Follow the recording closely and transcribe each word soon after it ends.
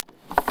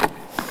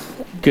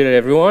Good day,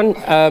 everyone.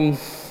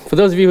 For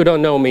those of you who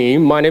don't know me,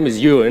 my name is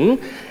Ewan,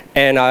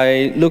 and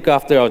I look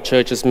after our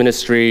church's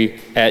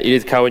ministry at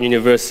Edith Cowan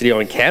University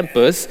on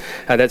campus.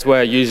 That's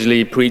where I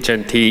usually preach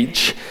and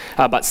teach.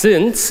 But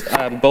since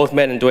both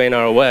Matt and Dwayne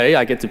are away,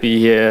 I get to be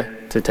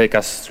here to take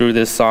us through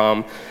this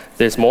psalm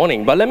this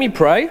morning. But let me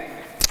pray,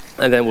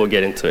 and then we'll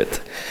get into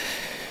it.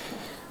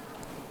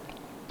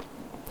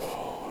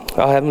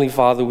 Our Heavenly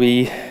Father,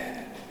 we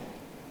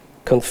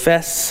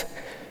confess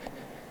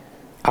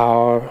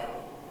our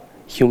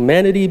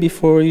humanity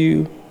before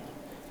you.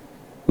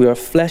 We are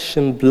flesh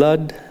and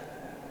blood,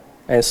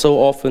 and so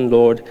often,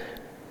 Lord,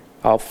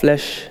 our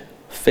flesh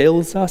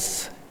fails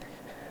us.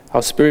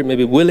 Our spirit may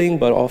be willing,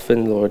 but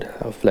often, Lord,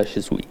 our flesh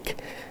is weak.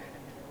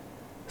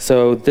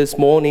 So this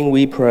morning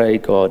we pray,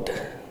 God,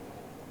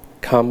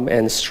 come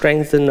and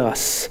strengthen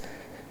us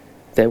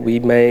that we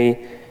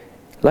may,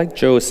 like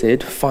Joe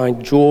said,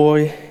 find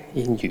joy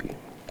in you.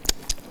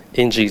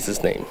 In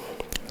Jesus' name,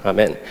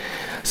 amen.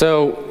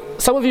 So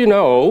some of you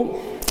know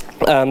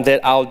that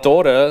our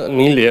daughter,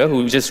 Amelia,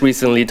 who just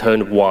recently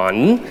turned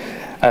 1,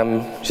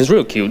 she's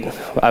real cute,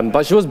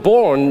 but she was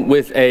born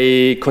with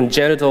a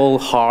congenital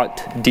heart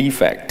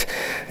defect.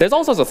 There's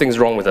all sorts of things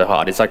wrong with her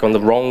heart. It's like on the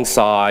wrong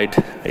side,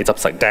 it's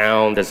upside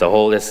down,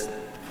 the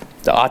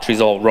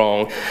artery's all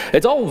wrong.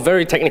 It's all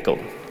very technical.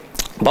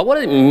 But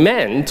what it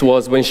meant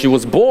was when she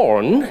was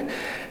born,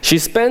 she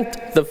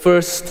spent the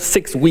first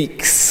 6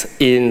 weeks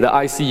in the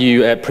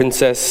ICU at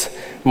Princess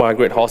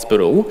Margaret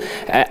Hospital.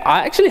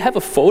 I actually have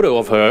a photo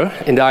of her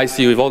in the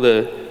ICU with all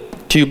the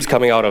tubes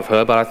coming out of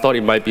her, but I thought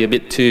it might be a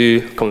bit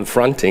too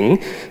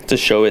confronting to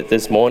show it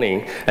this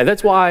morning. And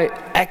that's why,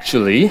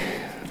 actually,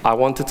 I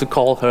wanted to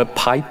call her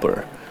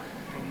Piper.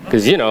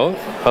 Because, you know,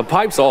 her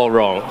pipe's all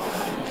wrong.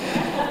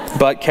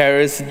 But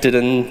Karis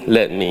didn't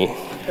let me.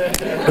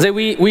 So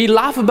we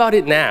laugh about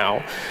it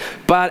now,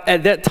 but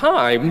at that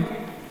time,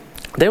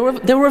 there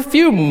were a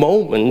few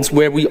moments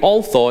where we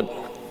all thought,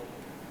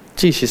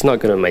 gee, she's not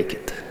going to make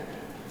it.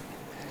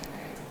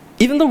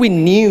 Even though we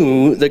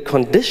knew the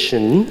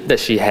condition that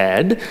she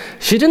had,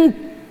 she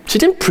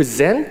didn't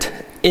present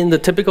in the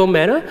typical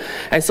manner,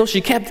 and so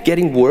she kept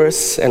getting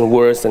worse and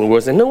worse and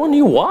worse, and no one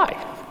knew why.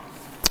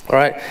 All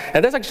right?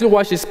 And that's actually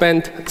why she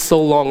spent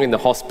so long in the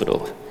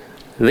hospital.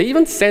 They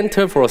even sent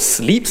her for a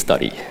sleep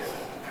study.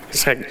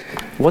 It's like,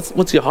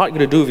 what's your heart going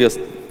to do with your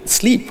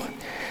sleep?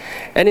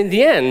 And in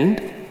the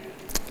end,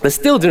 they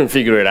still didn't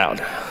figure it out.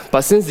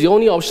 But since the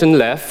only option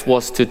left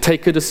was to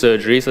take her to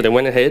surgery, so they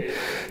went ahead,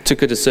 took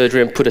her to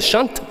surgery and put a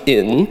shunt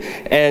in,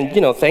 and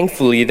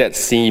thankfully that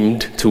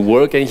seemed to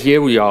work, and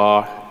here we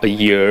are a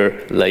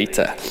year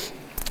later.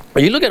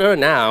 When you look at her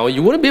now,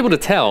 you wouldn't be able to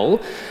tell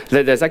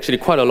that there's actually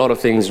quite a lot of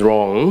things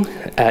wrong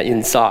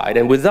inside,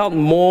 and without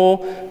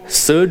more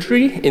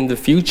surgery in the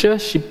future,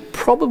 she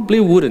probably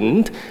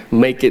wouldn't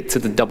make it to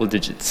the double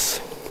digits.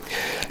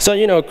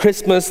 So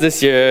Christmas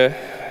this year,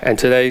 and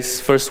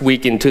today's first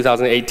week in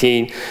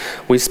 2018,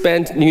 we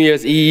spent New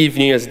Year's Eve,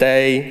 New Year's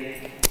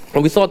Day,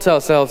 and we thought to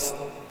ourselves,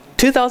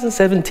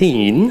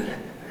 2017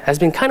 has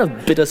been kind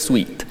of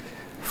bittersweet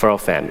for our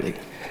family.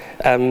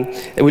 And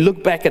we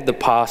look back at the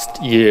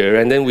past year,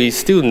 and then we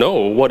still know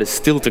what is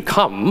still to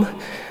come,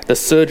 the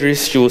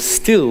surgeries she will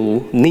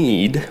still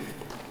need.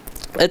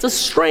 It's a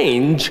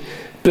strange,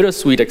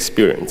 bittersweet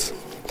experience.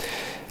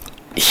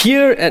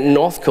 Here at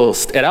North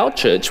Coast, at our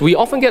church, we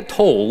often get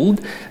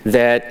told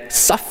that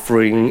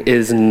suffering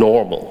is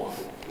normal,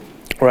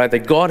 right?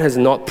 That God has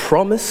not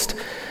promised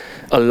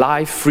a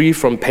life free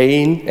from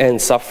pain and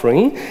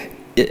suffering.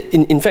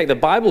 In fact, the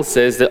Bible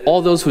says that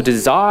all those who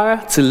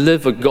desire to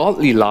live a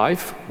godly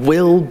life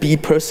will be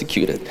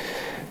persecuted.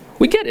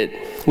 We get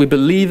it. We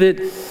believe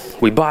it.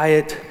 We buy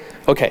it.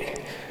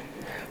 Okay.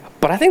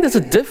 But I think there's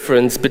a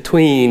difference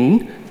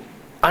between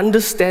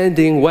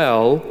understanding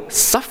well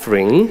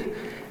suffering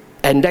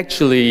and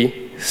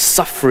actually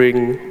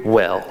suffering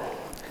well.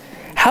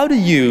 How do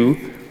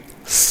you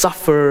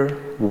suffer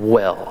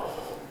well?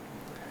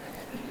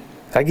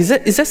 Like, is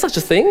there such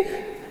a thing?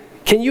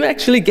 Can you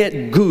actually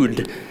get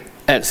good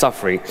at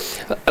suffering?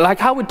 Like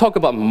how we talk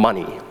about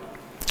money.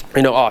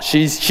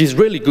 She's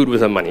really good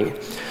with her money.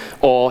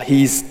 Or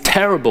he's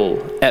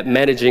terrible at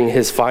managing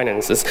his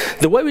finances.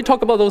 The way we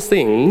talk about those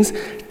things,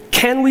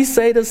 can we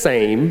say the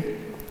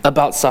same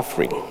about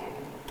suffering?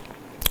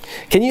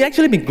 Can you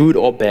actually be good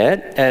or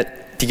bad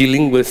at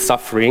dealing with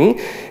suffering?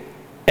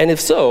 And if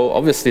so,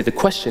 obviously the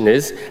question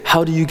is,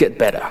 how do you get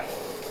better?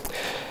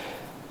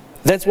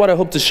 That's what I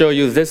hope to show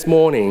you this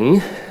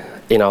morning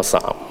in our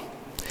psalm.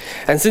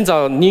 And since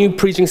our new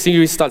preaching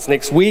series starts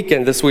next week,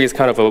 and this week is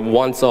kind of a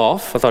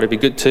once-off, I thought it'd be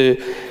good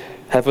to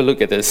have a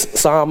look at this.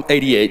 Psalm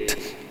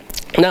 88.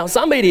 Now,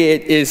 Psalm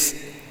 88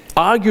 is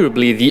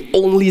arguably the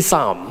only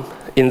psalm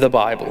in the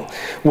Bible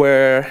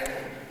where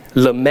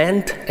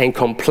lament and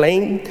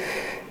complaint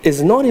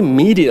is not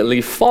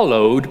immediately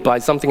followed by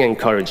something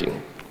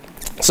encouraging.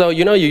 So,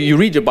 you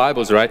read your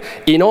Bibles, right?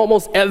 In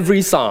almost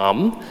every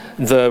psalm,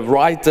 the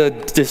writer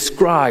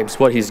describes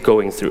what he's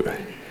going through.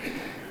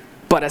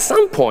 But at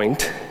some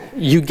point,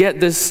 you get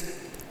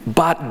this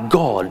 "but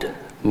God"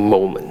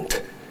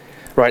 moment.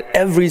 right?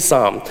 Every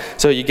psalm.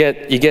 So you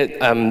get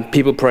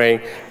people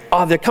praying,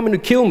 "Oh, they're coming to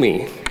kill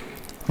me,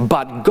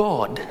 but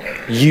God,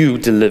 you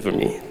deliver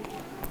me.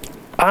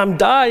 I'm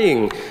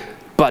dying,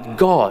 but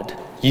God,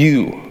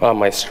 you are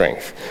my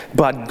strength.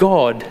 But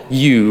God,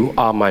 you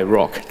are my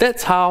rock."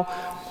 That's how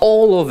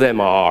all of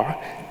them are,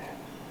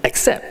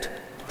 except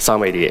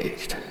Psalm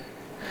 88.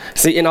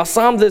 See, in our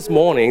psalm this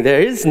morning,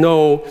 there is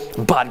no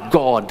 "but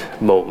God"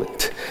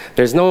 moment.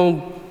 There's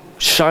no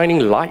shining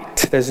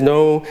light. There's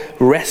no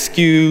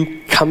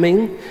rescue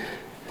coming.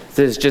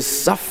 There's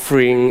just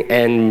suffering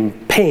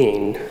and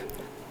pain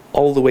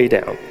all the way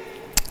down.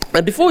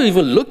 And before we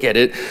even look at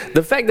it,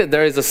 the fact that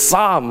there is a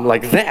psalm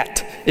like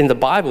that in the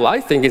Bible, I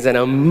think, is an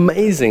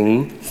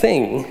amazing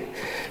thing,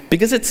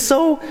 because it's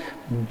so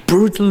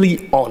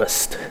brutally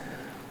honest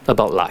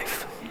about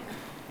life.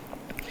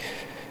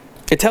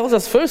 It tells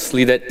us,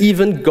 firstly, that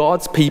even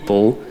God's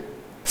people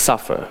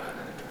suffer.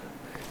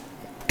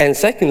 And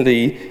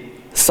secondly,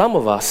 some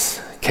of us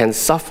can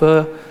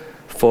suffer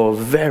for a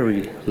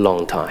very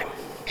long time.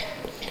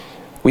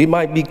 We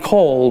might be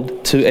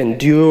called to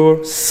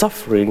endure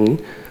suffering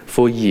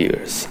for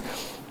years.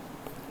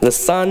 The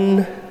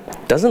sun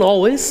doesn't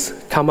always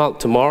come out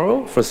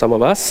tomorrow for some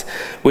of us.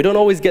 We don't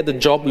always get the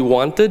job we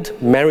wanted.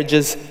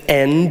 Marriages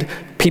end.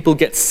 People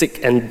get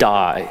sick and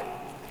die.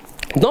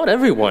 Not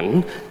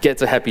everyone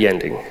gets a happy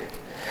ending.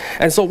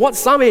 And so what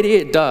Psalm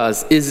 88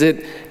 does is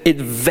it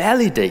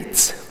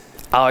validates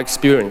our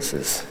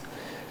experiences.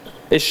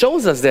 It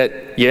shows us that,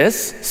 yes,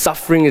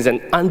 suffering is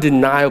an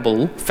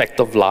undeniable fact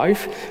of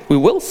life. We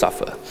will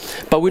suffer.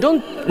 But we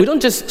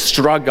don't just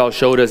shrug our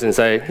shoulders and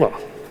say, "Well,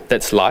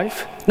 that's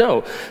life."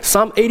 No,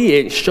 Psalm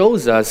 88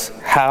 shows us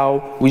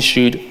how we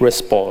should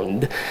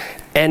respond.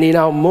 And in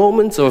our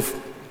moments of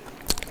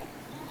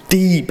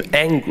deep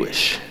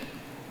anguish,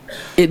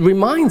 it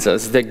reminds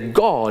us that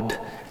God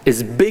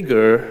is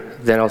bigger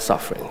than our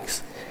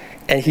sufferings,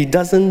 and He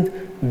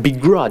doesn't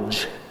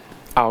begrudge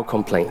our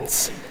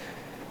complaints.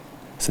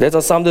 So that's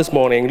our psalm this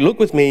morning. Look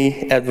with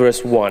me at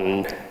verse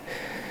 1.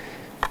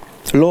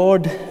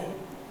 "Lord,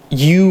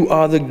 you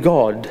are the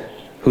God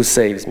who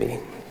saves me.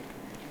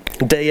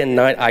 Day and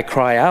night I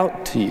cry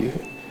out to you.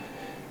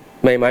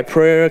 May my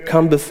prayer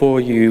come before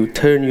you.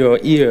 Turn your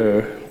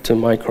ear to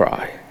my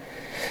cry."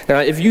 Now,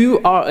 if you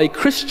are a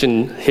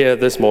Christian here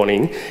this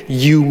morning,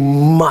 you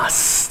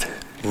must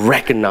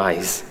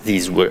recognize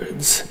these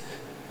words.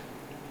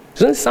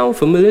 Doesn't it sound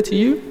familiar to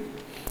you?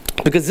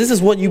 Because this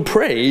is what you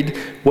prayed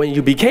when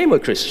you became a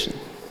Christian,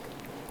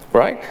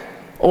 right?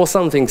 Or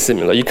something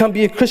similar. You can't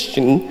be a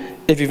Christian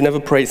if you've never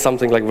prayed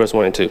something like verse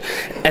 1 and 2.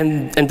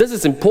 And this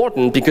is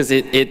important because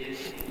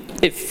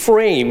it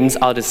frames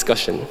our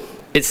discussion.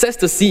 It sets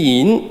the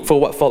scene for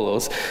what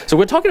follows. So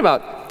we're talking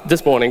about,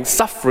 this morning,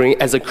 suffering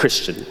as a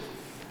Christian.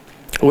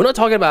 We're not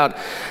talking about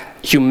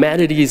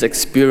humanity's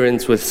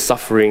experience with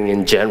suffering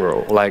in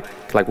general, like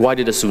why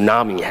did a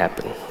tsunami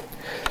happen?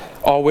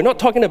 Or we're not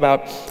talking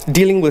about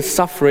dealing with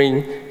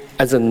suffering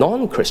as a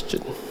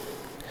non-Christian.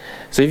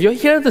 So if you're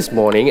here this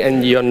morning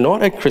and you're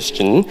not a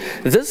Christian,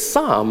 this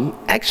psalm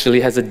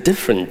actually has a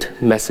different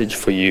message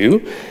for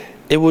you.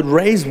 It would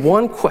raise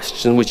one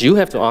question which you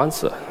have to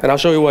answer, and I'll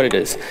show you what it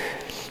is.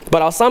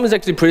 But our psalm is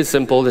actually pretty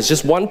simple. There's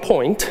just one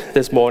point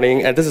this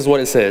morning, and this is what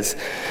it says.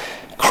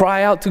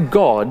 Cry out to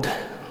God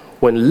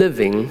when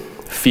living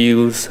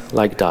feels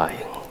like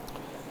dying.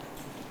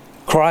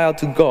 Cry out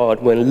to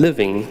God when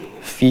living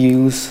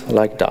feels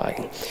like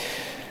dying.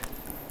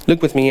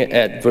 Look with me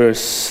at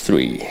verse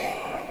 3.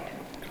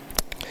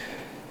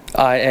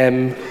 "I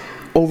am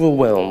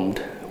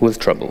overwhelmed with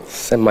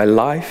troubles, and my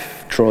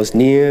life draws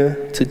near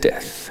to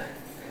death.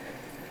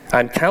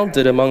 I'm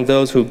counted among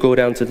those who go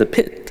down to the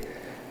pit.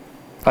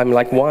 I'm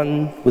like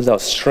one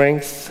without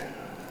strength.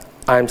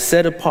 I'm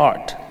set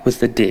apart with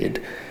the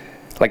dead,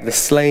 like the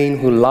slain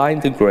who lie in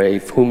the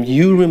grave, whom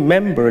you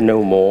remember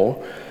no more,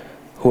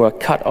 who are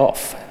cut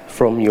off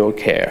from your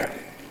care."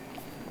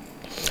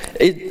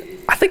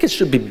 I think it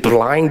should be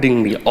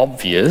blindingly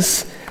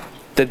obvious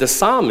that the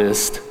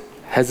psalmist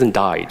hasn't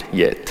died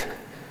yet,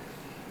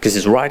 because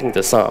he's writing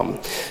the psalm.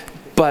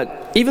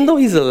 But even though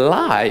he's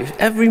alive,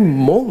 every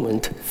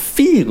moment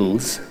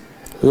feels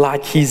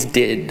like he's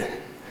dead.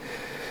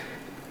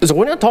 So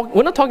we're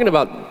not talking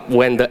about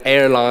when the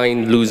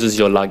airline loses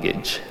your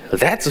luggage.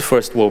 That's a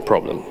first world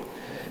problem.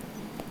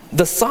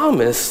 The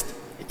psalmist,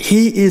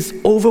 he is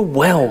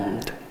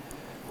overwhelmed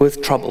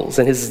with troubles,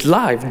 and his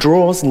life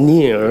draws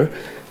near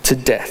to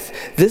death.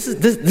 This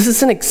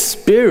is an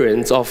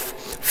experience of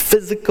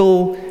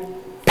physical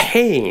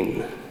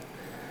pain,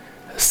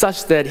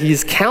 such that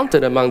he's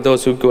counted among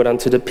those who go down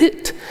to the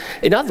pit.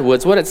 In other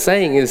words, what it's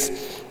saying is,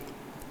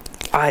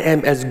 I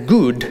am as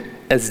good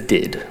as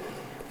dead.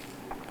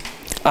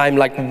 I'm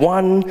like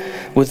one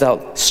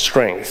without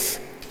strength.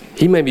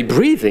 He may be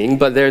breathing,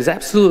 but there's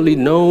absolutely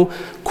no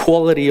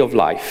quality of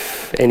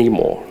life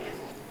anymore.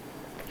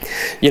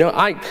 You know,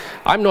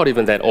 I'm not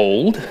even that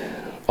old,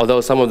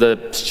 although some of the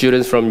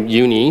students from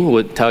uni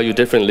would tell you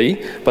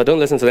differently, but don't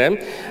listen to them.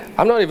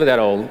 I'm not even that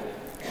old.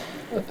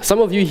 Some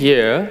of you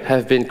here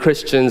have been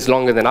Christians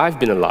longer than I've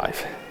been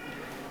alive.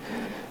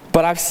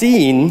 But I've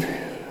seen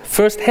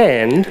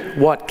firsthand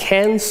what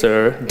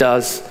cancer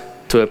does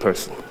to a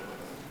person.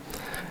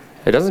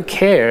 It doesn't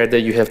care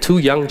that you have 2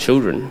 young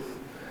children.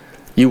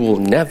 You will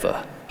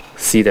never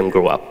see them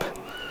grow up.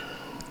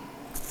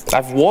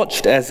 I've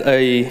watched as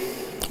a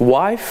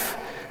wife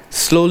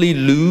slowly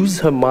lose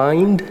her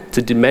mind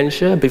to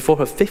dementia before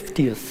her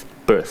 50th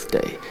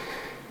birthday.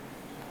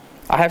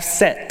 I have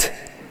sat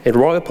in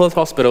Royal Perth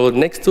Hospital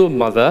next to a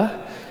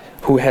mother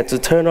who had to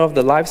turn off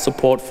the life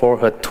support for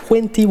her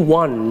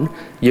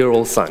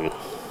 21-year-old son.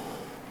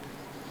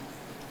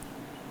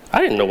 I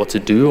didn't know what to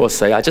do or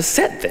say. I just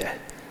sat there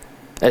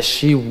as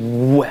she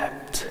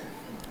wept.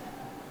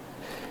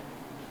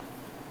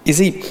 You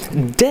see,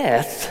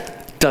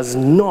 death does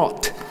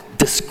not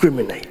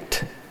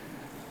discriminate.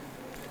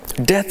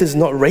 Death is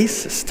not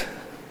racist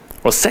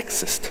or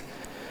sexist.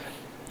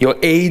 Your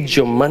age,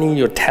 your money,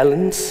 your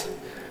talents,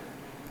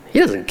 he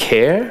doesn't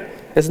care.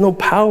 There's no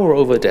power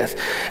over death.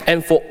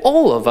 And for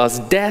all of us,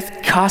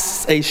 death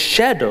casts a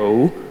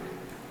shadow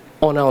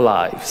on our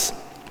lives.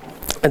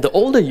 And the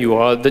older you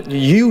are,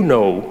 you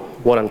know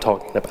what I'm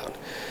talking about.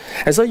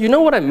 And so you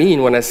know what I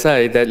mean when I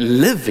say that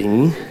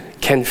living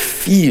can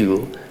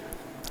feel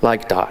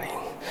like dying.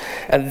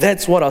 And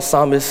that's what our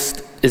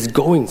psalmist is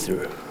going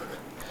through.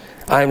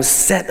 I am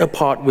set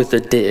apart with the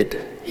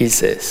dead, he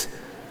says.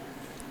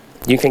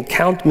 You can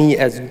count me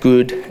as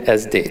good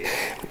as dead.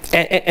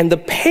 And the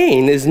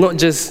pain is not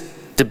just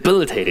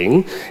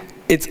debilitating,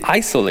 it's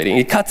isolating.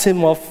 It cuts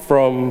him off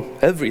from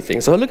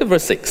everything. So look at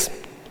verse 6.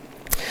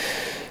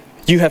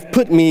 You have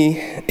put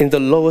me in the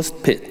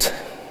lowest pit,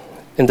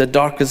 in the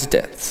darkest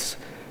depths.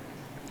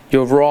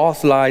 Your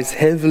wrath lies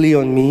heavily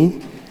on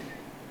me.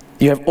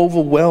 You have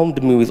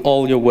overwhelmed me with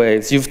all your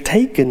waves. You've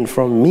taken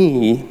from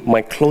me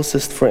my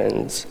closest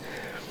friends.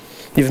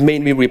 You've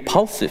made me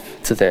repulsive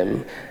to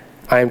them.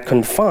 I am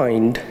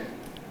confined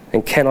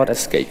and cannot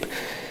escape.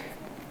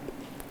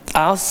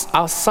 Our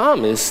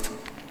psalmist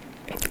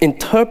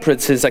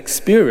interprets his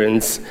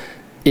experience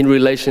in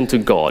relation to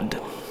God.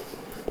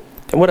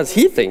 And what does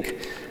he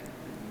think?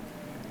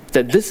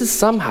 That this is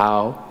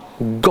somehow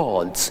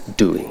God's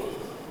doing.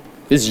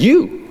 It's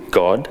you,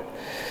 God.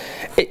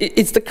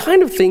 It's the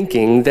kind of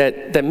thinking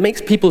that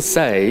makes people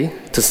say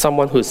to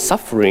someone who's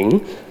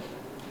suffering,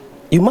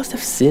 you must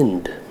have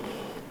sinned.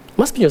 It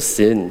must be your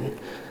sin.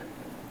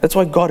 That's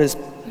why God is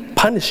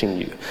punishing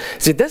you.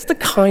 See, that's the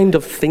kind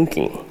of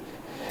thinking.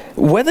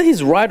 Whether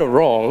he's right or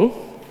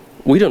wrong,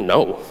 we don't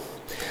know.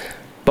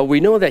 But we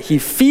know that he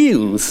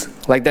feels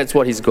like that's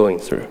what he's going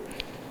through.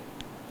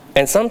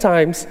 And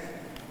sometimes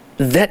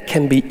that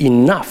can be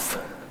enough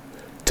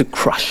to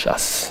crush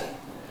us.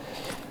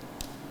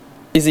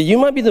 You see, you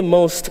might be the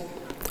most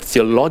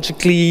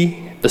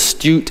theologically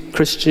astute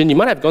Christian. You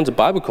might have gone to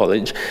Bible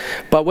college.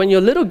 But when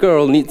your little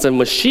girl needs a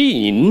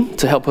machine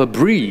to help her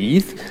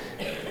breathe,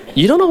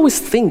 you don't always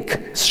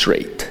think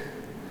straight.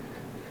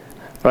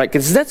 Right?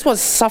 Because that's what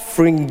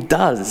suffering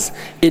does.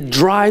 It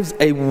drives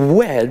a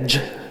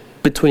wedge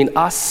between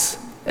us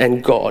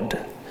and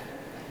God.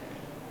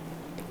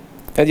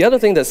 And the other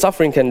thing that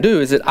suffering can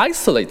do is it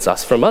isolates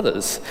us from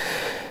others.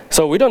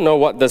 So we don't know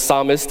what the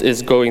psalmist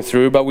is going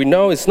through, but we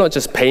know it's not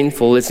just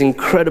painful, it's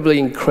incredibly,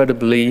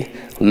 incredibly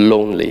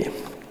lonely.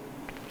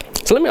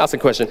 So let me ask a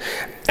question.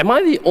 Am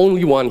I the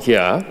only one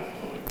here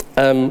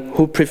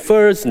who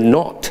prefers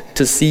not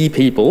to see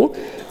people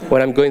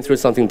when I'm going through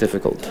something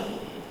difficult?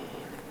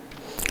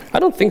 I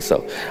don't think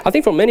so. I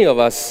think for many of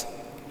us,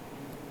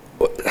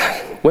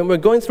 when we're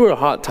going through a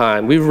hard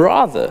time, we'd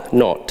rather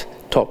not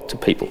talk to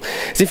people.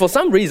 See, for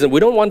some reason,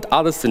 we don't want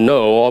others to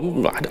know,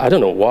 or I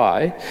don't know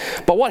why,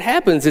 but what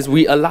happens is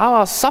we allow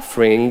our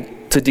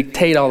suffering to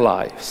dictate our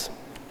lives.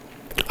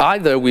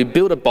 Either we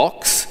build a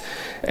box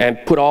and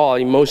put all our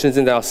emotions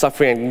into our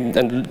suffering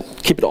and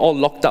keep it all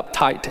locked up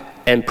tight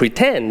and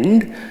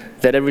pretend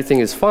that everything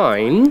is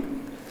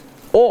fine,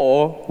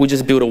 or we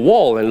just build a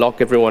wall and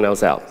lock everyone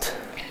else out.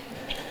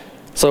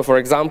 So for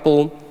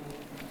example,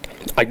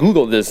 I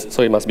Googled this,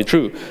 so it must be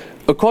true.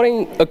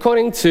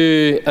 According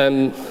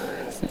to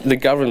the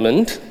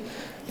government,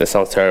 that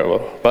sounds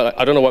terrible, but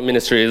I don't know what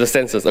ministry is, the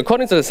census.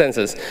 According to the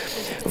census,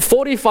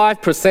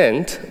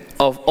 45%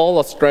 of all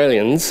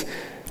Australians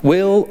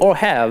will or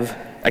have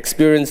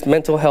experienced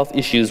mental health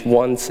issues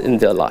once in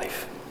their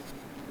life.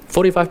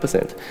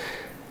 45%.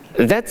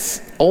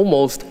 That's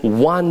almost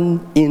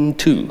 1 in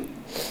 2.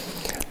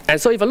 And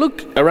so if I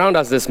look around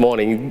us this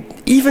morning,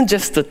 even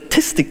just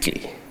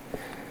statistically,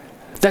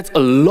 that's a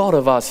lot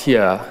of us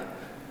here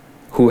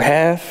who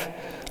have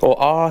or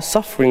are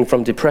suffering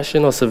from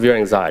depression or severe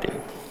anxiety.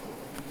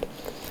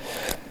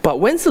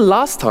 But when's the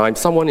last time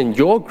someone in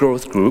your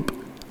growth group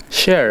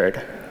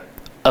shared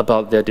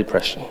about their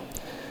depression?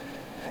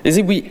 You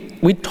see,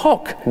 we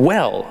talk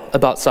well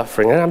about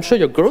suffering, and I'm sure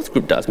your growth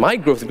group does. My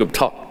growth group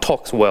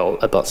talks well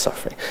about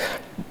suffering.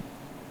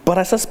 But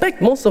I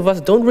suspect most of us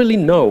don't really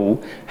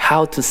know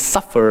how to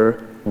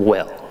suffer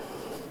well.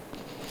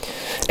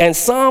 And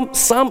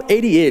Psalm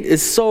 88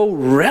 is so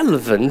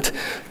relevant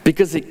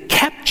because it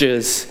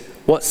captures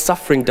what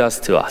suffering does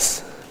to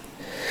us.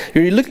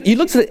 You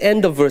look to the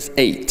end of verse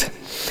 8.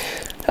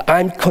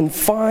 I'm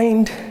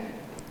confined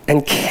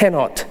and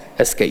cannot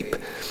escape.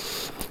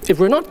 If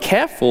we're not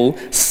careful,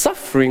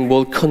 suffering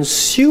will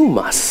consume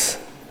us.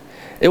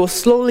 It will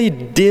slowly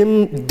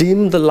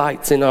dim the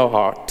lights in our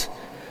heart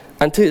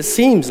until it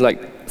seems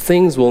like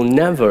things will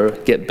never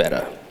get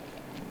better.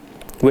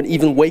 When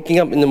even waking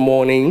up in the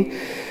morning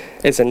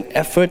is an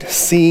effort,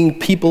 seeing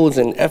people is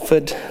an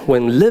effort,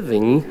 when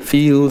living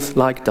feels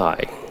like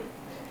dying.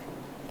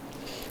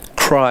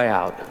 Cry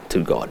out to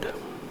God.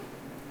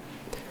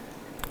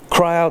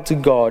 Cry out to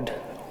God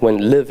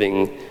when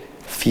living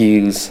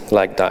feels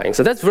like dying.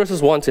 So that's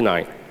verses 1 to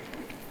 9.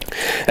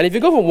 And if you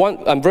go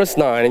from verse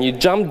 9 and you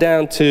jump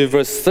down to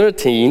verse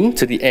 13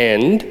 to the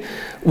end,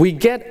 we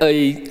get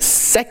a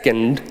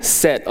second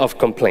set of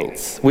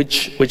complaints,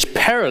 which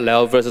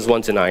parallel verses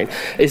 1 to 9.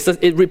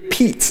 It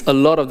repeats a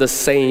lot of the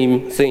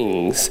same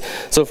things.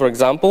 So for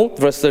example,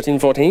 verse 13,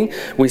 14,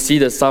 we see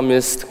the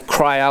psalmist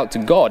cry out to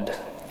God.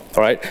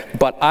 All right?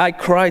 But I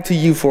cry to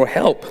you for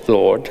help,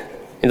 Lord.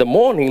 In the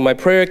morning, my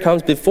prayer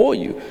comes before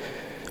you.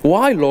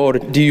 Why,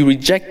 Lord, do you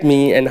reject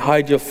me and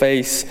hide your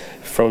face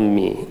from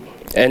me?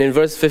 And in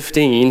verse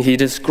 15, he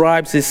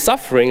describes his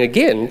suffering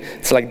again.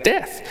 It's like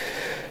death.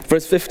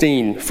 Verse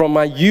 15, from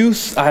my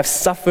youth I have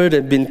suffered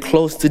and been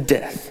close to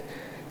death.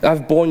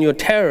 I've borne your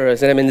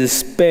terrors and am in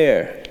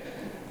despair.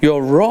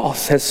 Your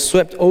wrath has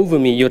swept over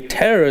me. Your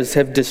terrors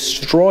have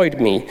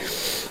destroyed me.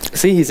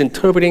 See, he's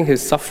interpreting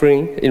his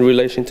suffering in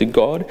relation to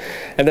God.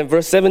 And then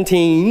verse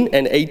 17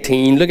 and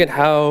 18, look at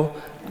how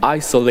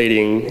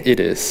isolating it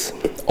is.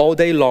 All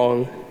day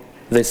long,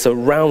 they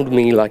surround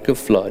me like a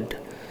flood.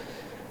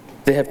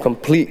 They have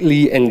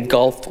completely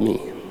engulfed me.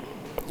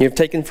 You have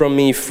taken from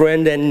me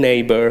friend and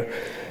neighbor.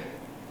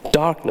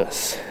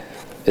 Darkness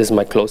is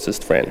my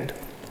closest friend.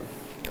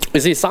 You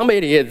see, Psalm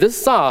 88,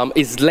 this psalm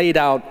is laid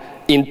out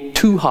in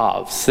two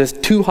halves. There's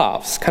two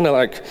halves, kind of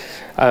like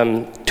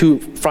two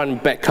front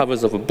and back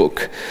covers of a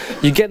book.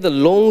 You get the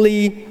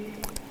lonely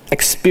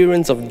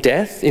experience of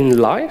death in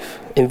life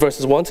in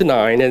verses 1 to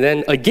 9, and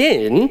then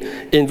again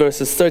in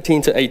verses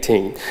 13 to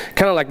 18.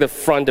 Kind of like the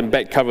front and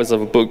back covers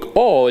of a book,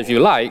 or if you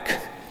like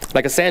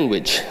a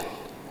sandwich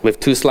with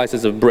two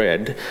slices of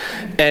bread.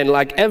 And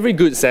like every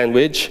good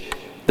sandwich,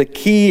 the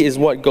key is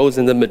what goes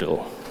in the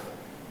middle.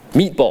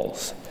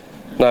 Meatballs.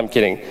 No, I'm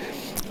kidding.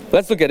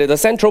 Let's look at it. The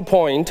central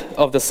point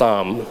of the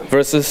psalm,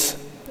 verses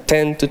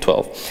 10 to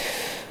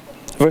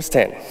 12. Verse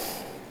 10.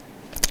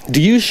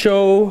 Do you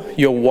show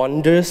your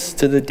wonders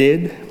to the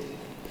dead?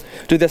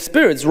 Do their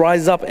spirits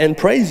rise up and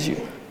praise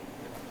you?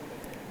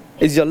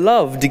 Is your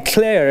love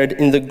declared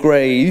in the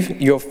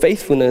grave, your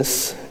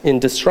faithfulness in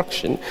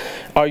destruction?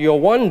 Are your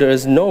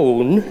wonders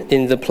known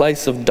in the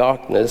place of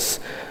darkness,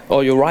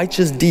 or your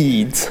righteous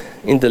deeds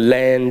in the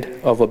land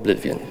of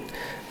oblivion?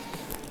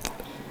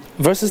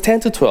 Verses 10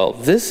 to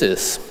 12, this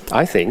is,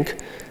 I think,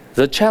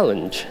 the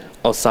challenge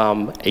of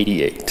Psalm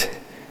 88.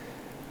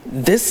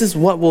 This is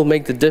what will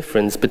make the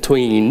difference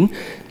between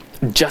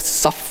just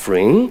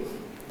suffering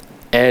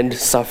and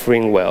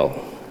suffering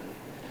well.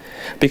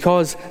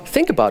 Because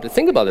think about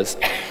this.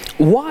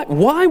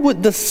 Why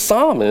would the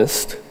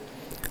psalmist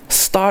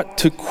start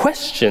to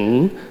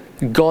question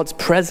God's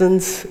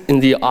presence in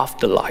the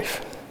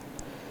afterlife?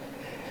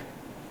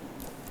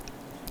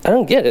 I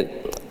don't get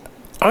it.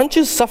 Aren't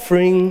you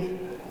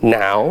suffering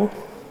now?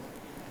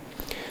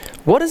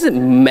 What does it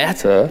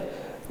matter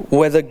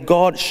whether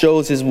God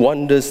shows his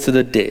wonders to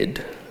the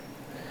dead?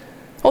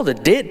 Oh, the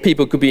dead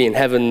people could be in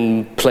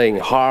heaven playing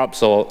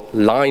harps or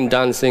line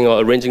dancing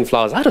or arranging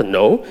flowers. I don't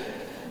know.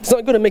 It's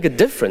not going to make a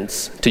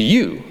difference to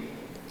you,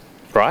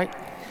 right?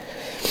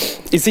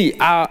 You see,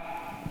 our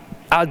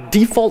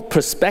default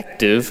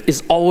perspective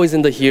is always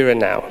in the here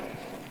and now.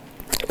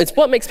 It's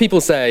what makes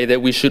people say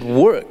that we should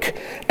work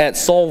at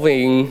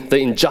solving the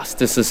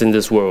injustices in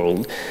this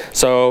world.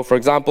 So, for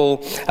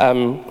example,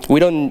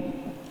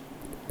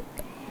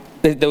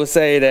 they will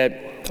say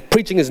that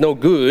preaching is no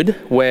good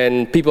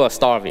when people are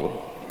starving,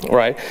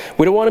 right?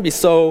 We don't want to be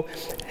so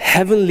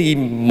heavenly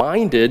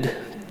minded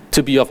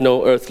to be of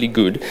no earthly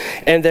good.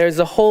 And there's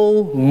a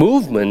whole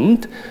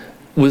movement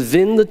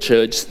within the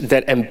church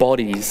that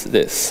embodies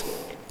this.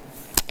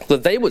 So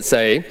they would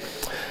say,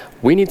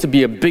 we need to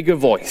be a bigger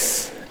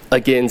voice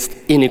against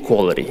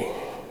inequality.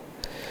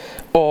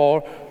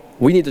 Or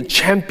we need to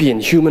champion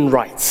human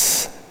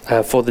rights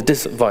for the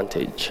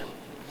disadvantaged.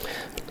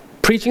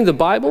 Preaching the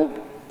Bible?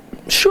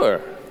 Sure.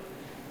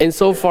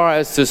 Insofar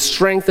as to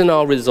strengthen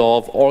our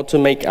resolve or to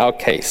make our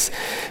case.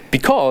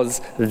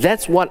 Because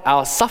that's what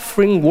our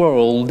suffering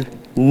world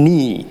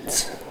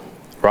needs,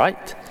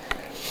 right?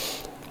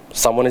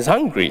 Someone is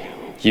hungry,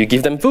 you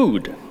give them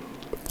food.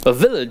 A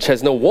village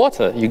has no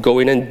water, you go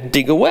in and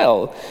dig a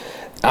well.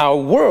 Our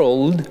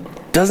world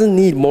doesn't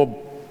need more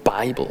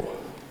Bible.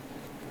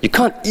 You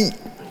can't eat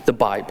the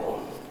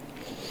Bible.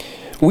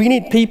 We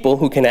need people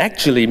who can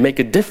actually make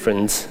a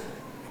difference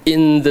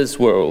in this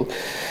world.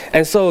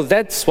 And so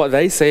that's what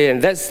they say,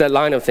 and that's their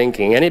line of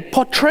thinking. And it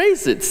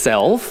portrays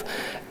itself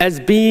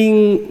as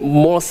being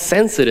more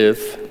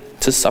sensitive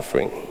to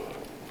suffering.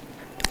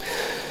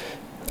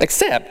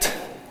 Except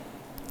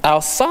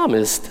our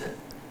psalmist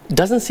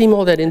doesn't seem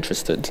all that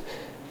interested.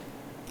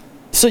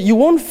 So you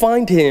won't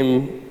find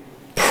him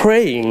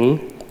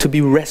praying to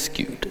be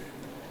rescued.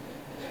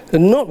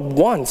 And not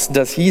once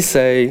does he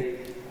say,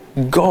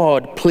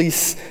 God,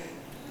 please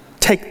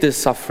take this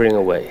suffering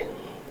away.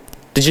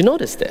 Did you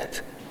notice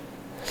that?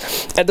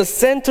 At the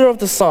center of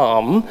the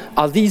psalm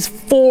are these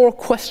 4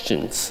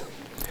 questions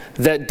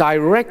that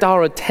direct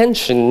our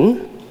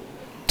attention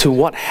to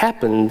what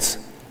happens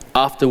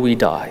after we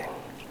die.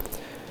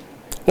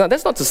 Now,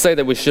 that's not to say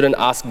that we shouldn't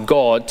ask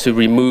God to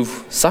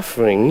remove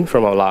suffering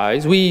from our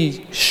lives. We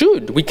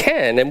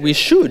can, and we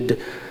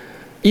should.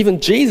 Even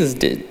Jesus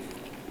did.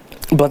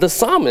 But the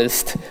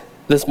psalmist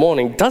this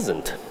morning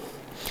doesn't.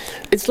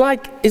 It's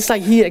like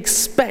he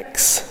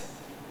expects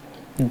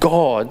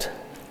God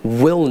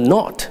will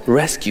not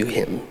rescue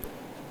him.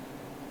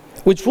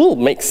 Which will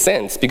make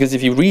sense, because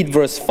if you read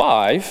verse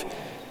 5,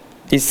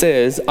 he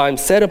says, I'm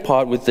set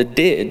apart with the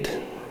dead,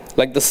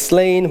 like the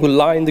slain who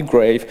lie in the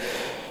grave,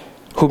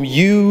 whom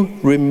you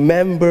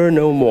remember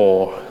no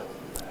more,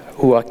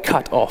 who are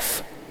cut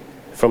off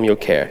from your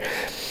care.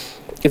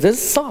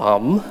 This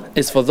psalm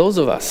is for those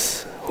of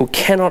us who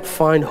cannot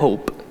find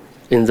hope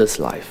in this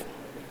life.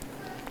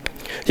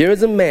 Here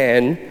is a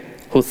man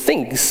who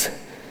thinks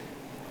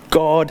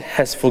God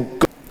has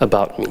forgotten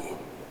about me.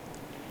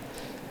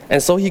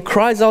 And so he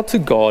cries out to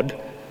God,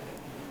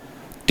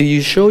 do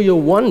you show your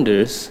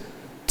wonders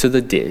to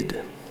the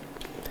dead?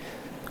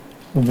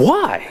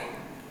 Why?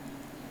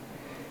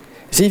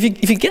 See,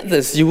 if you get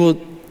this, you will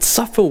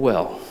suffer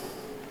well.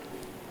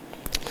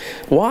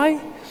 Why?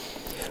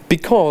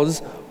 Because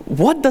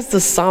what does the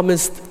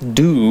psalmist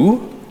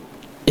do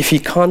if he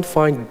can't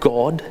find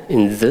God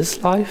in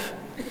this life?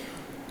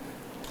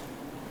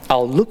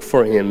 I'll look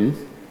for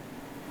him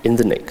in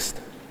the next.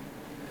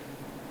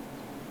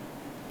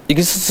 You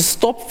can just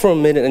stop for a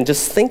minute and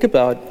just think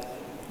about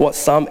what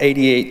Psalm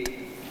 88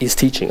 is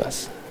teaching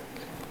us.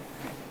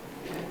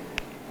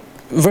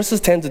 Verses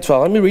 10 to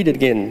 12, let me read it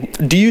again.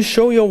 Do you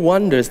show your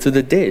wonders to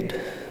the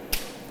dead?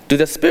 Do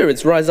the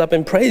spirits rise up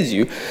and praise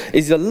you?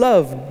 Is your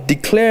love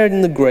declared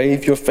in the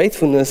grave, your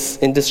faithfulness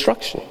in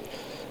destruction?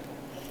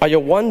 Are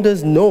your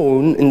wonders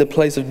known in the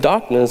place of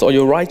darkness, or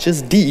your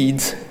righteous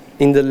deeds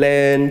in the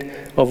land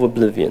of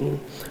oblivion?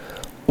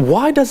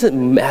 Why does it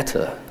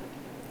matter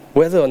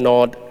whether or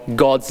not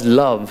God's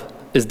love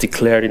is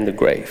declared in the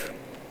grave?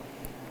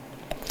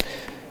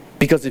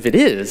 Because if it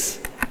is,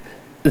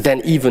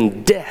 then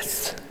even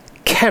death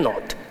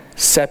cannot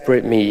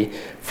separate me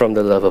from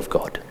the love of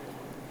God.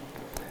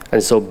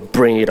 And so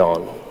bring it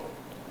on.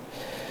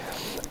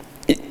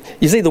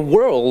 You see,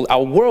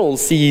 our world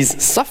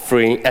sees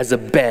suffering as a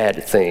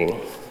bad thing,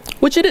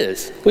 which it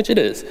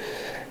is.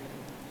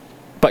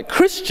 But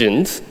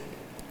Christians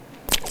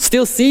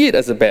still see it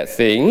as a bad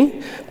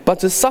thing, but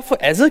to suffer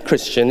as a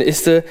Christian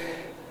is to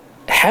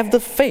have the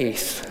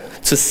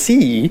faith to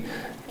see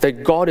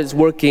that God is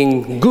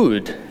working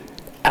good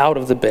out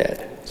of the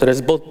bad. So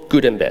there's both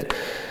good and bad.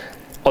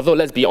 Although,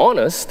 let's be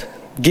honest,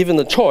 given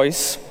the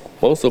choice,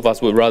 most of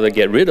us would rather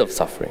get rid of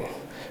suffering,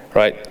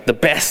 right? The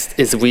best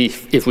is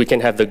if we can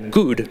have the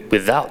good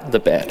without the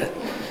bad.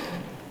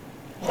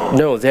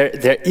 No, there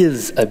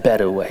is a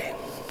better way.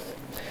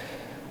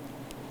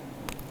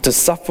 To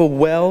suffer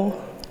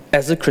well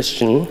as a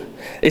Christian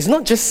is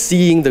not just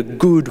seeing the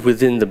good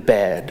within the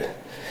bad.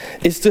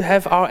 It's to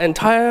have our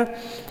entire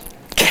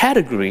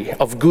category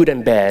of good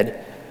and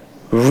bad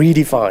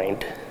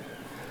redefined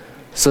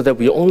so that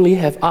we only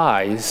have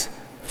eyes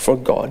for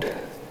God.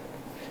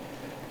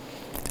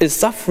 Is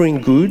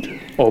suffering good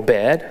or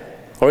bad,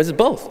 or is it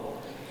both?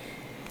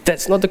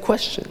 That's not the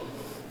question.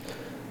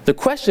 The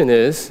question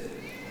is,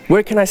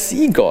 where can I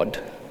see God?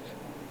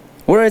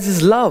 Where is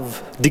His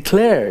love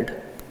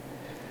declared?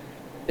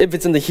 If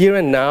it's in the here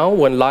and now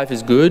when life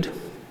is good,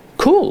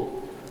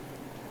 cool.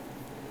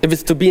 If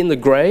it's to be in the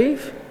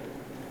grave,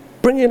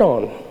 bring it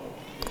on.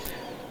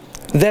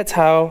 That's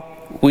how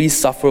we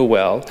suffer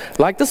well.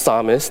 Like the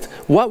psalmist,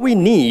 what we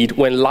need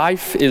when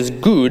life is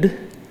good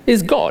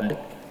is God.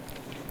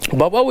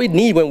 But what we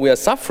need when we are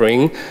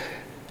suffering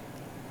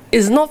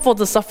is not for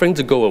the suffering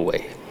to go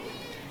away.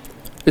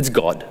 It's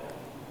God.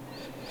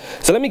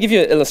 So let me give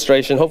you an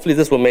illustration. Hopefully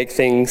this will make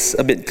things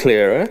a bit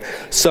clearer.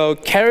 So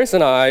Karis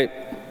and I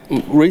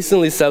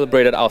recently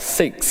celebrated our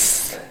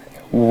 6th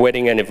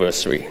wedding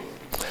anniversary.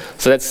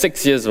 So that's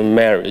 6 years of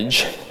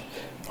marriage.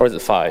 Or is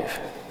it 5?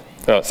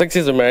 No, 6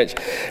 years of marriage,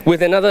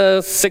 with another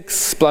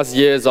 6+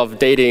 years of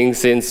dating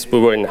since we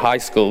were in high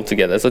school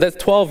together. So that's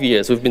 12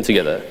 years we've been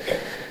together.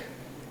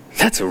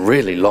 That's a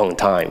really long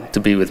time to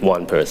be with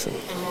one person.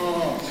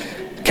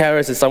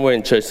 Karis is somewhere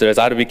in church today,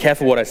 so I have to be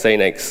careful what I say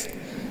next.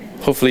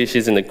 Hopefully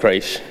she's in the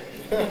creche.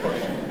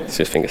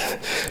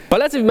 But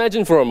let's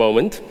imagine for a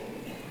moment,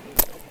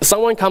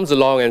 someone comes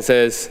along and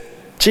says,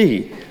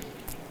 gee,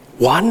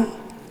 one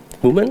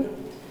woman,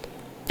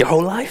 your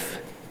whole life?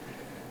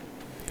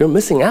 You're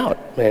missing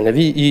out, man. Have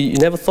you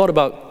never thought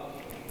about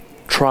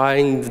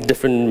trying the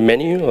different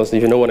menu, or if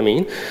you know what I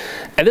mean?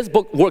 And this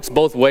book works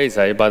both ways,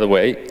 by the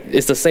way.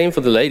 It's the same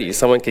for the ladies.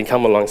 Someone can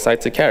come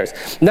alongside to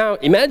Karis. Now,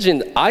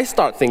 imagine I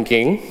start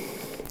thinking,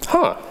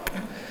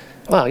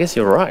 Well, I guess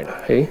you're right.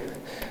 Hey,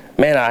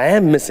 man, I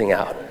am missing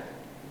out.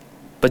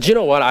 But you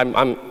know what?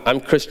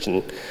 I'm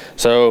Christian,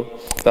 so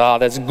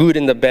that's good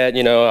in the bad.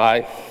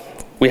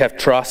 We have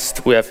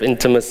trust, we have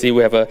intimacy,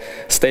 we have a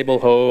stable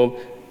home.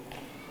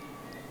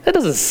 That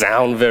doesn't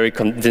sound very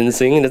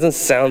convincing. It doesn't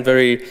sound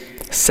very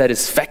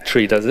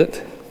satisfactory, does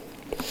it?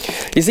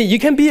 You see, you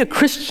can be a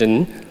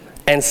Christian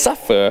and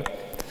suffer.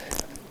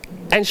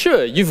 And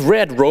sure, you've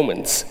read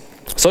Romans,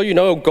 so you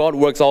know God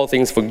works all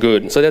things for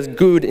good. So there's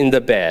good in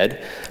the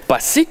bad.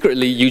 But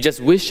secretly, you just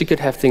wish you could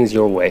have things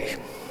your way.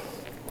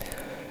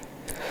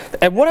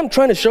 And what I'm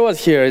trying to show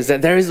us here is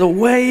that there is a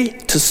way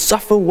to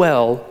suffer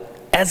well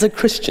as a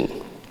Christian.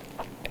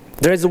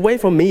 There is a way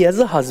for me as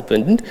a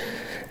husband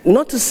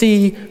not to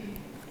see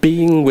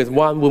being with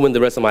one woman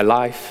the rest of my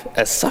life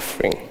as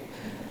suffering.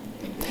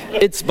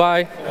 It's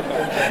by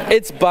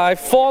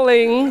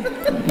falling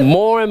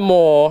more and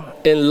more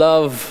in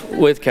love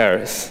with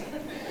Karis,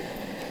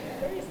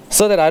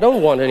 so that I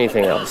don't want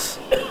anything else.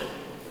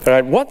 All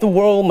right, what the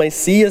world may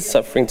see as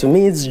suffering, to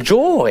me it's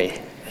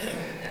joy,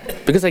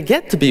 because I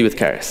get to be with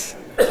Karis.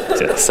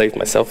 I saved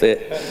myself there.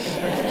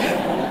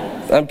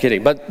 I'm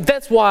kidding, but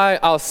that's why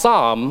our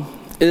psalm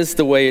is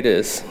the way it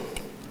is.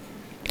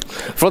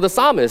 For the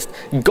psalmist,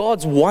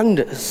 God's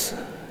wonders,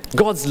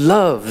 God's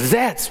love,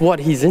 that's what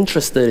he's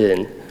interested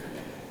in.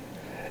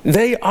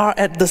 They are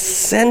at the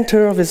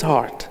center of his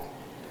heart.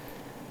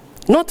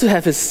 Not to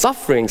have his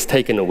sufferings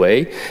taken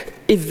away.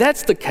 If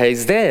that's the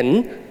case,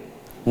 then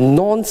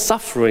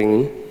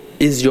non-suffering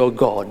is your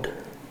God.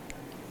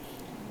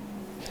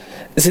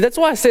 See, that's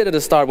why I said at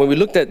the start when we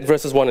looked at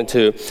verses 1 and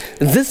 2,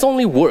 this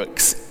only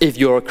works if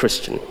you're a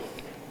Christian.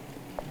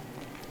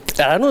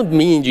 And I don't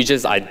mean you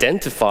just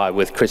identify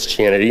with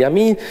Christianity. I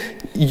mean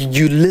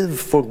you live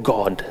for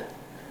God,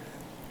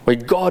 where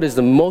God is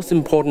the most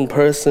important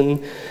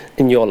person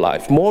in your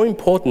life, more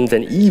important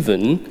than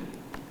even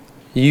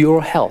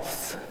your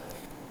health,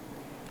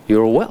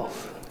 your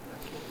wealth,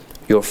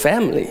 your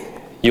family,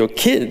 your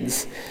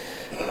kids.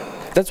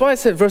 That's why I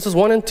said verses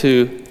 1 and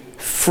 2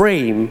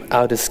 frame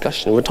our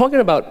discussion. We're talking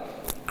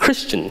about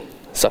Christian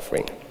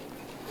suffering.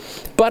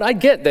 But I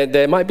get that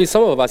there might be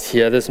some of us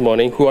here this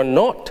morning who are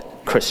not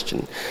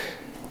Christian.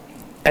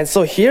 And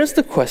so here's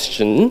the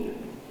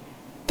question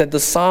that the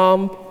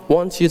psalm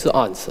wants you to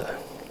answer.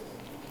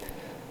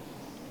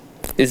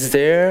 Is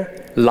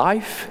there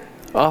life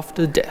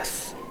after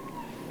death?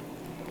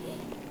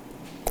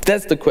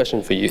 That's the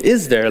question for you.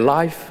 Is there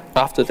life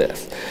after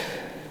death?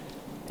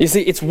 You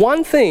see, it's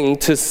one thing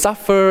to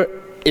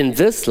suffer in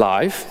this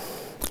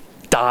life,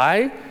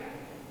 die,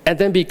 and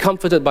then be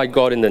comforted by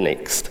God in the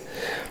next.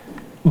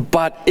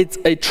 But it's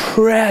a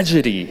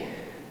tragedy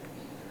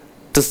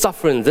to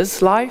suffer in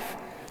this life,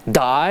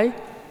 die,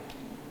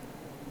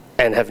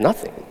 and have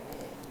nothing.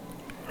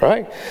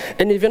 Right?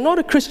 And if you're not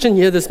a Christian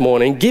here this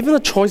morning, given a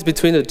choice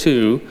between the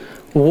two,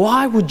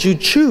 why would you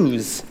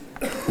choose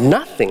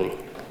nothing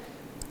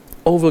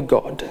over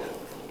God?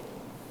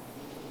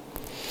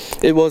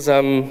 It was,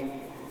 so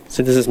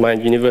this is my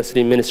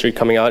university ministry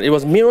coming out, it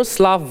was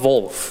Miroslav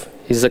Volf.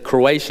 He's a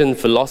Croatian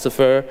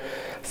philosopher,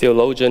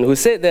 theologian, who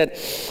said that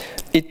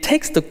it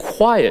takes the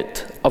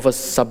quiet of a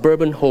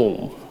suburban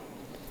home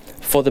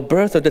for the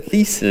birth of the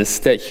thesis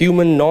that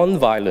human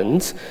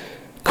nonviolence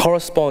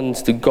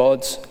corresponds to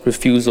God's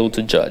refusal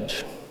to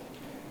judge.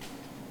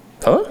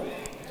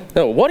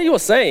 No, what he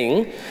was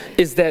saying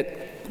is that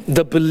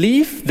the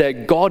belief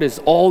that God is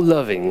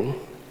all-loving,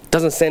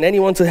 doesn't send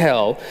anyone to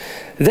hell,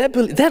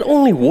 that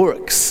only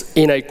works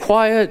in a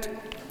quiet,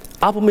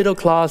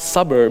 upper-middle-class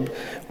suburb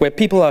where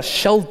people are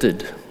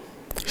sheltered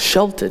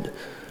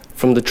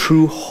from the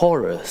true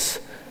horrors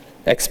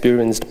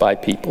experienced by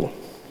people.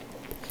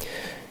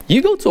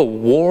 You go to a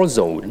war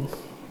zone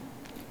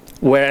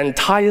where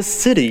entire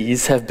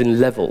cities have been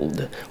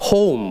leveled,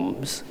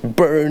 homes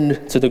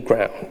burned to the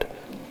ground,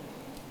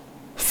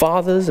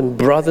 fathers and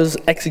brothers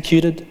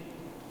executed,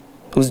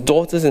 whose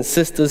daughters and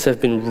sisters have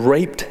been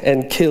raped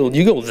and killed.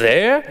 You go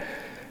there,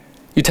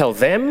 you tell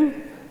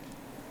them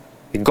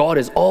that God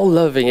is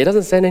all-loving, He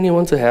doesn't send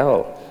anyone to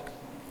hell.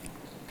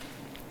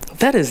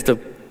 That is the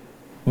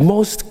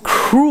most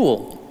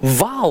cruel,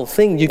 vile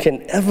thing you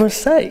can ever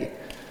say.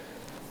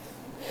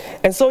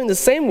 And so in the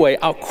same way,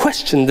 our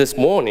question this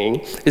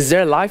morning, is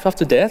there life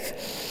after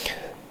death?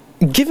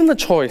 Given the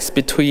choice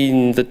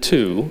between the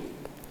two,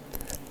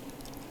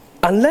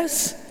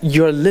 unless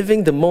you're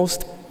living the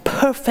most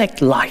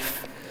perfect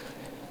life,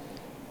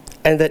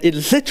 and that it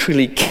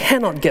literally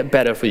cannot get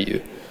better for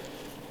you,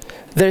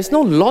 there is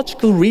no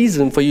logical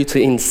reason for you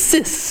to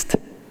insist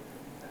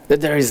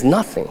that there is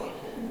nothing.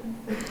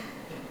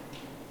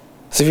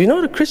 So if you're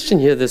not a Christian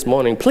here this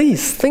morning,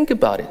 please think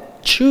about it.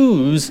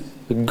 Choose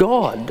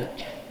God.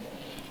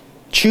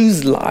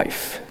 Choose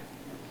life.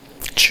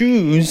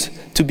 Choose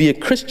to be a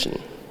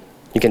Christian.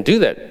 You can do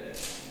that,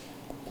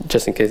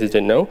 just in case you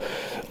didn't know.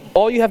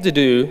 All you have to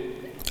do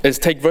is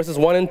take verses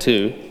 1 and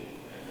 2,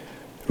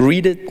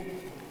 read it,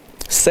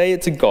 say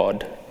it to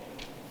God,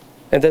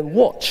 and then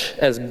watch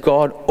as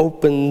God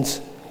opens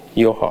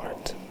your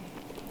heart.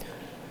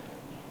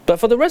 But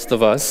for the rest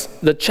of us,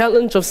 the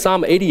challenge of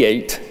Psalm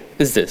 88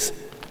 is this: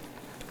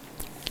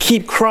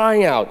 keep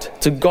crying out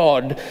to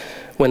God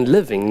when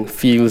living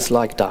feels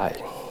like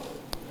dying.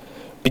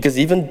 Because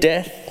even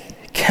death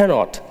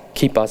cannot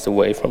keep us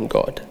away from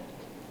God.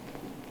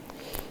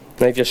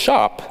 Now, if you're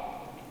sharp,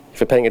 if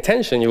you're paying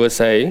attention, you will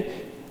say,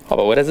 oh,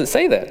 but where does it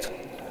say that?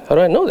 How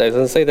do I know that? It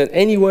doesn't say that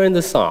anywhere in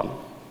the Psalm.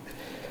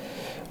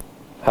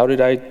 How did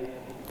I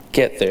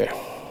get there?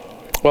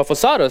 Well, for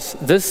starters,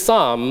 this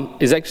Psalm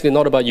is actually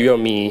not about you or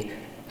me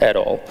at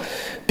all.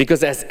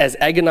 Because as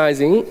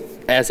agonizing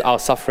as our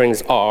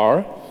sufferings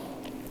are,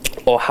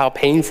 or how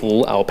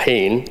painful our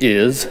pain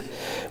is,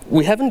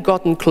 we haven't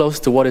gotten close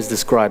to what is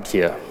described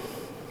here.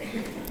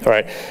 All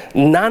right?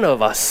 None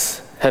of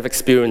us have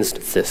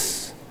experienced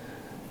this.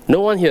 No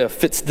one here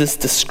fits this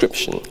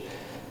description.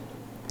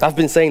 I've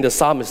been saying the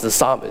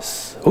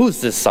psalmist.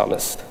 Who's this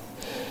psalmist?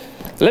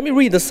 Let me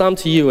read the psalm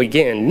to you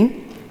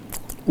again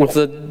with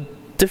a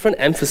different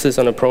emphasis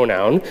on a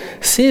pronoun.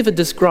 See if it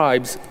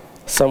describes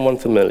someone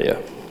familiar.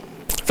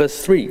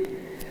 Verse 3.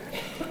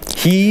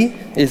 He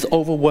is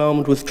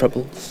overwhelmed with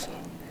troubles.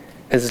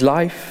 His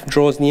life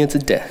draws near to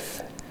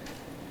death.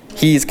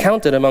 He is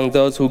counted among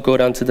those who go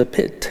down to the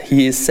pit.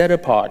 He is set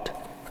apart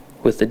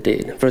with the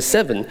dead. Verse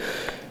 7.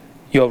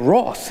 Your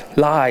wrath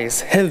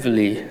lies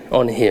heavily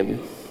on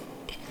him.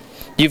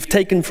 You've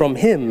taken from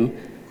him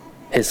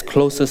his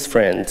closest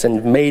friends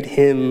and made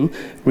him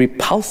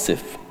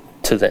repulsive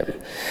to them.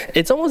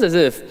 It's almost as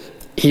if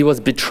he was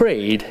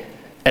betrayed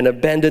and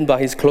abandoned by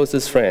his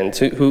closest friends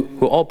who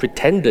all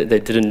pretended they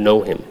didn't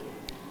know him.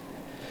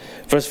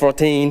 Verse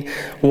 14,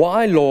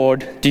 why,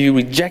 Lord, do you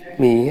reject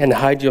me and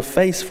hide your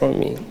face from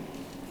me?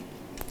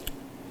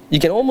 You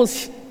can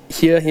almost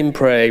hear him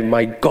pray,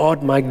 my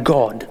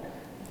God,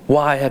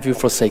 why have you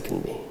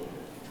forsaken me?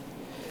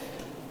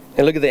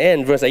 And look at the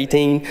end, verse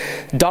 18,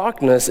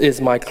 darkness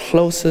is my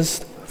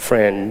closest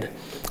friend.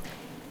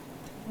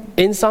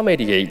 In Psalm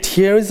 88,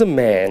 here is a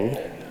man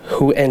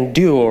who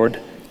endured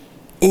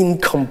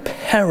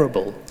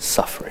incomparable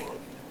suffering.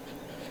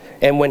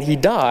 And when he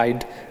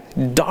died,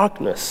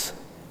 darkness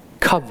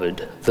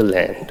covered the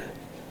land.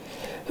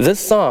 This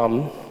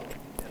psalm,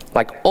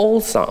 like all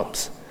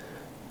psalms,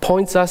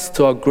 points us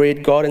to our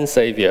great God and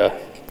Savior,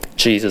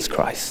 Jesus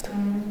Christ.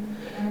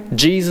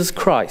 Jesus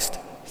Christ,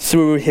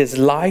 through his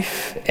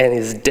life and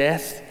his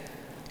death,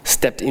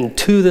 stepped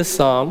into the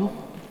psalm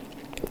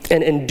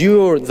and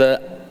endured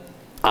the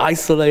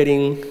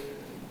isolating,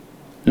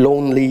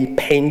 lonely,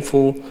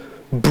 painful,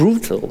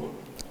 brutal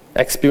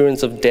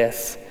experience of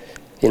death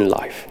in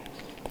life.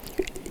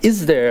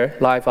 Is there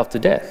life after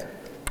death?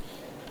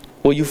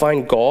 Will you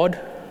find God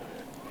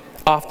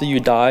after you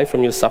die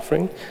from your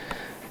suffering?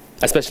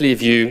 Especially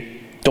if you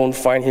don't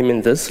find him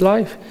in this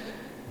life?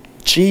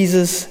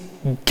 Jesus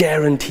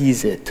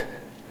guarantees it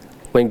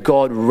when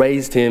God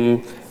raised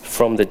him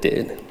from the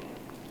dead.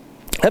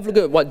 Have a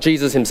look at what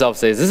Jesus himself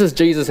says. This is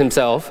Jesus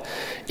himself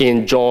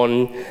in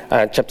John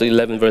chapter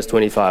 11, verse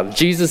 25.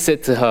 Jesus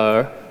said to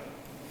her,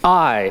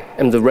 I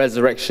am the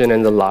resurrection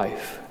and the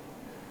life.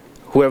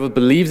 Whoever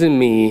believes in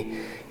me,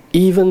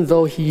 even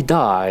though he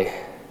die,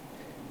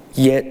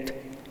 yet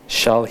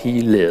shall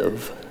he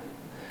live.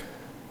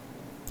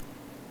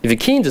 If you're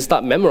keen to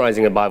start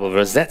memorizing a Bible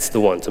verse, that's the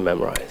one to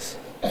memorize.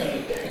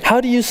 How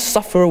do you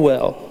suffer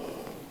well?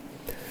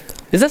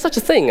 Is there such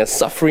a thing as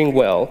suffering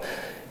well?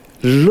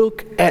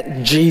 Look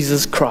at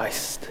Jesus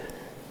Christ,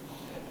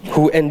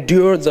 who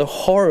endured the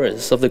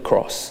horrors of the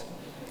cross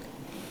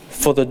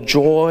for the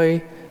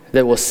joy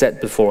that was set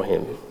before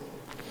him.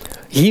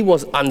 He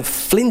was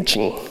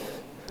unflinching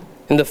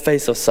in the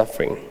face of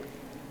suffering.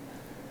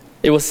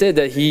 It was said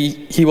that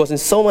he was in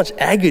so much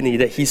agony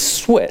that his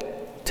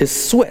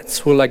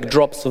sweats were like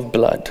drops of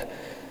blood.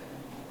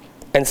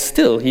 And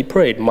still he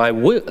prayed,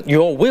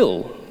 your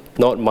will,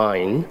 not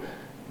mine,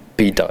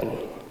 be done.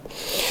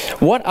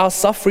 What our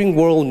suffering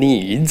world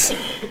needs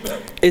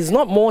is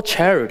not more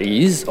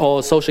charities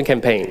or social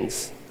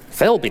campaigns.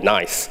 That'll be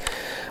nice.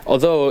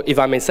 Although, if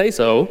I may say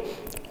so,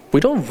 we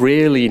don't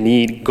really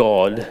need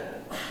God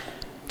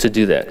to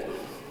do that.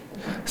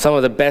 Some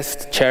of the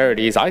best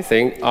charities, I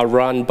think, are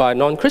run by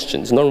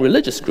non-Christians,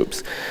 non-religious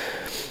groups.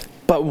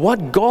 But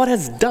what God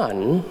has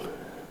done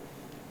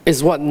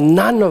is what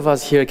none of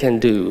us here can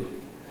do.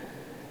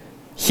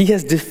 He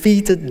has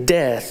defeated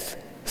death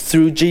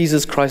through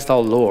Jesus Christ our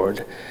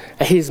Lord.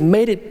 And he's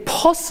made it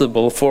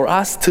possible for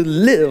us to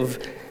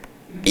live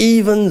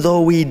even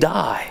though we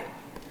die,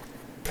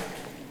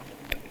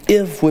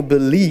 if we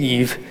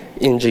believe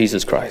in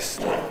Jesus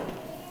Christ.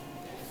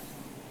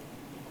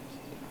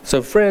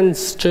 So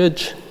friends,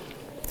 church,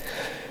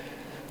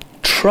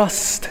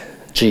 trust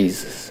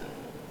Jesus.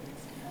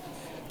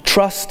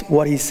 Trust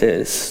what he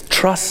says.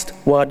 Trust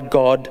what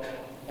God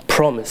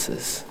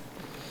promises.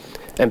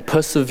 And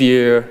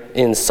persevere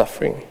in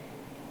suffering.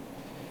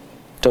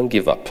 Don't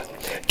give up.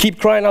 Keep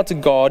crying out to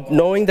God,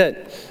 knowing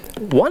that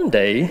one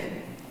day,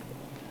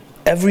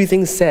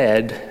 everything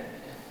sad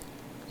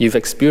you've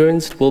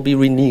experienced will be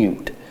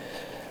renewed.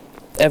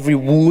 Every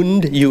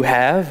wound you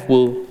have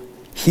will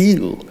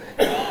heal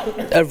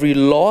every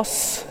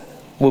loss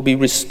will be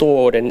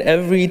restored, and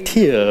every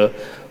tear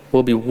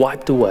will be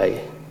wiped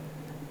away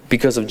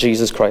because of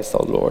Jesus Christ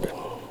our Lord.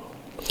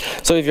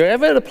 So if you're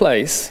ever at a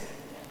place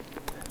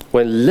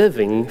when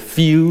living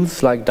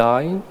feels like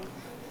dying,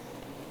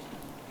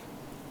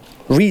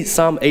 read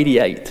Psalm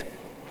 88.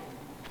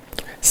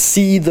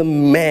 See the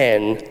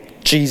man,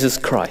 Jesus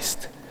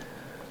Christ,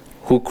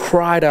 who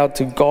cried out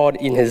to God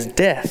in his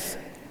death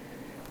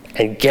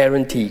and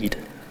guaranteed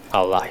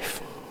our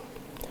life.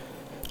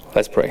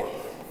 Let's pray.